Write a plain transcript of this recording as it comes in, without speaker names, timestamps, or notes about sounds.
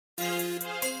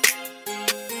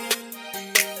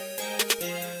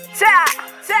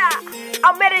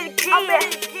I'm at it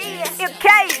again. MK.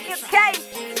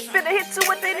 Finna hit you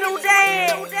with the new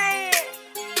dance.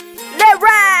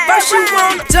 LetsRide. First you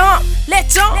wanna jump,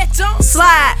 let's jump,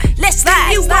 slide, let's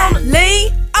slide. You wanna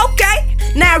lean, okay,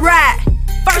 now ride.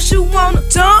 First you wanna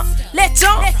jump, let's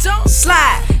jump,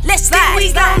 slide, let's slide.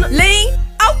 We gonna lean,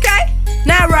 okay,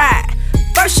 now ride.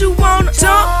 First you wanna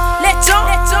jump, let's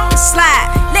jump,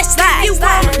 slide, let's slide. You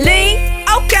wanna lean,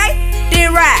 okay,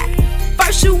 then ride.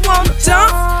 First you wanna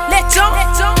jump, let's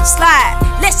jump,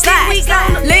 slide, let's slide. We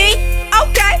gonna lean,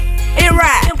 okay, and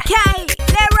ride. MK,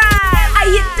 LetsRide. I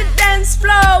hit the dance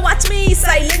floor, watch me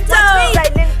silent up.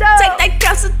 Take that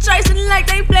concentration like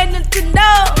they play Nintendo.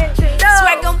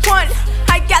 Swag on point,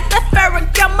 I got the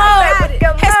Ferragamo.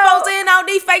 Exposing all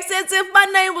these fakes as if my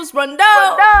name was Rondo.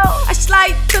 I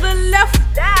slide to the left,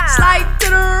 slide to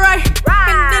the right,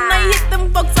 and then I hit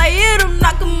them folks, I hit them,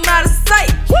 knock them out of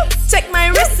sight. Check my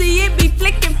wrist, see it be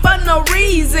flicking for no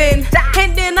reason.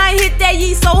 And then I hit that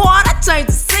yeet so hard, I changed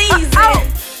the season.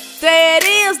 There it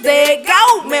is, there it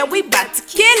go, man, we bout to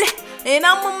kill it. And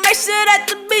I'ma make sure that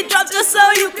the beat drops just so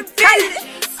you can feel it.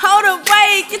 Hold the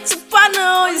weight, get your partner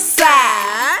on your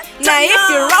side. Now if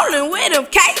you're rolling with him,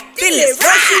 can't feel it.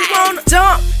 First you wanna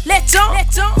jump, let's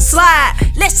jump, slide,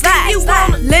 let's slide. You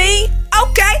wanna lean,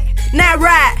 okay, now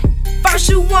ride. First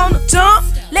you wanna jump,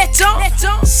 let's jump,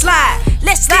 slide,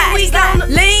 let's slide. We gonna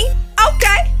lean,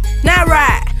 okay, now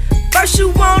ride. First you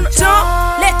wanna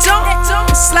jump, let's jump,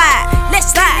 slide,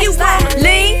 let's slide. You wanna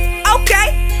lean,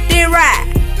 okay, then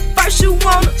ride. First you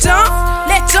wanna jump,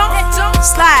 let's jump,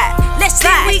 slide, let's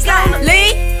slide. We gonna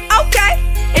lean, okay,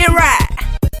 and ride.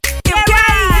 MK.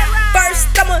 First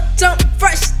I'ma jump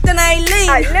fresh, then I lean.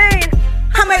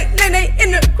 I make nene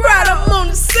in the crowd, I'm on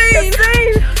the scene.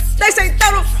 They say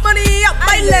throw the money up,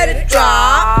 I let it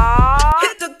drop.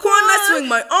 Hit the corner, swing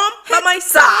my arm by my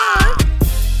side.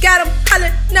 Got 'em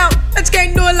hollering now, but you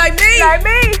can't do it like me.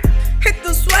 Hit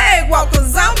the swag walk,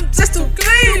 cause I'm just too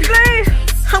clean.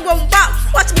 I'm gon' bop,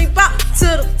 watch me bop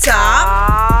to the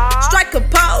top. Strike a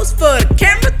pose for the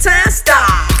camera, time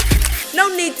stop. No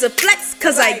need to flex,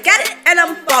 cause I got it and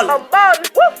I'm ballin'.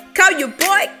 Call your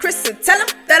boy Chris and tell him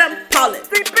that I'm ballin'.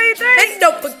 And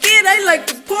don't forget I like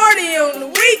to party on the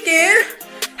weekend.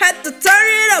 Had to turn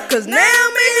it up, cause now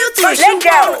I'm in your twist. You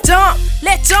wanna jump,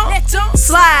 let's jump,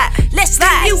 slide, let's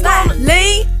slide. You wanna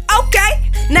lean,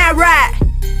 okay, now ride.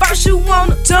 First you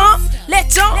wanna jump,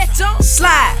 let's jump,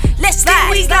 slide, let's slide.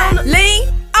 We gonna lean,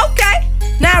 okay,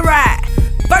 now ride.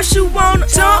 First you wanna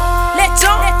jump, let's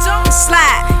jump,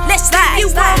 slide, let's slide. You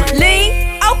wanna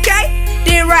lean, okay,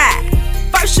 then ride.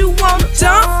 First you wanna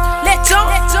jump, let's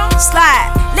jump, slide,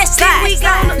 let's slide. We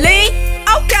gonna lean,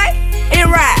 okay.